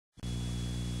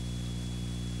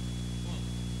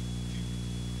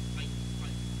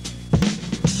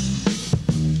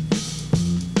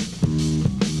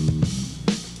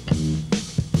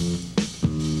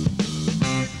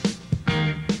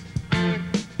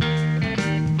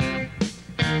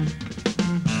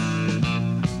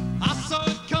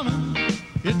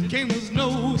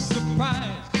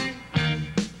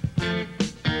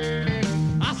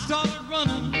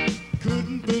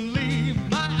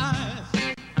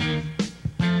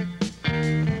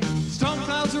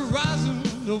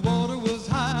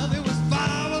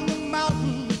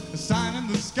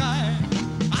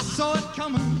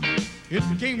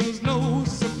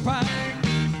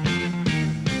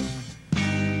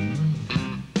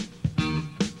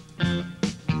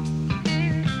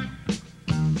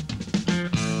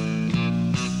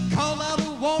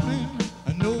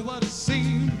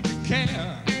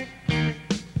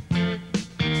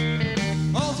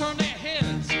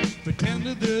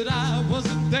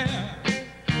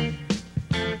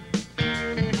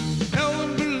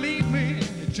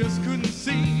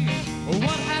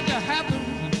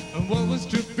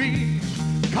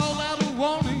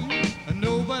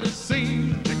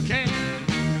seem to care.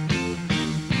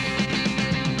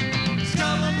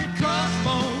 Skull and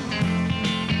crossbones,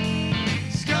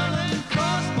 skull and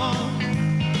crossbones.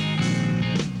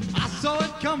 I saw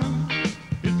it coming,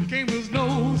 it came as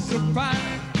no surprise.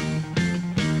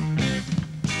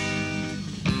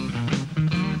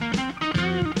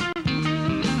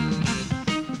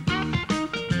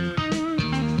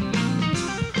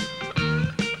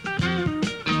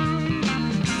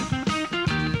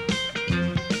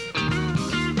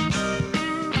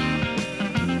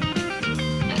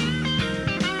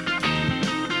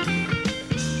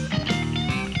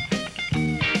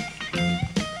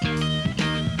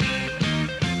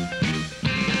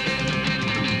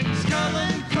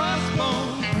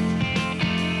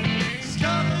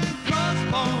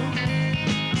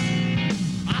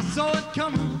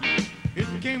 Coming, it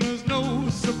came as no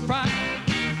surprise.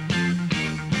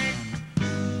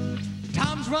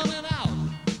 Time's running out,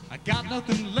 I got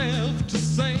nothing left to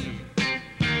say.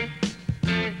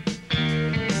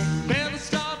 Better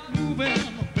start moving,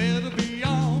 better be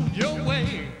on your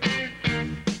way.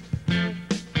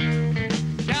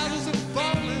 Shadows are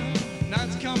falling,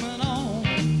 night's coming on,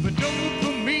 but don't look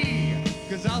for me,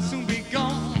 cause I'll soon be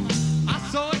gone. I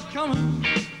saw it coming,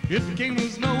 it came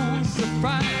as no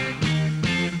surprise.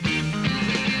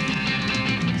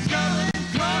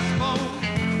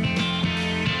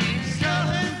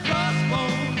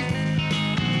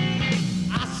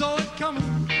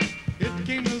 Coming, it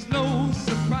came as no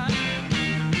surprise.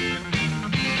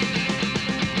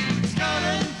 Skull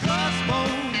and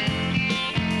crossbones,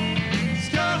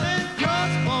 skull and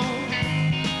crossbones.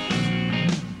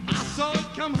 I saw it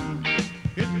coming,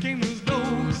 it came as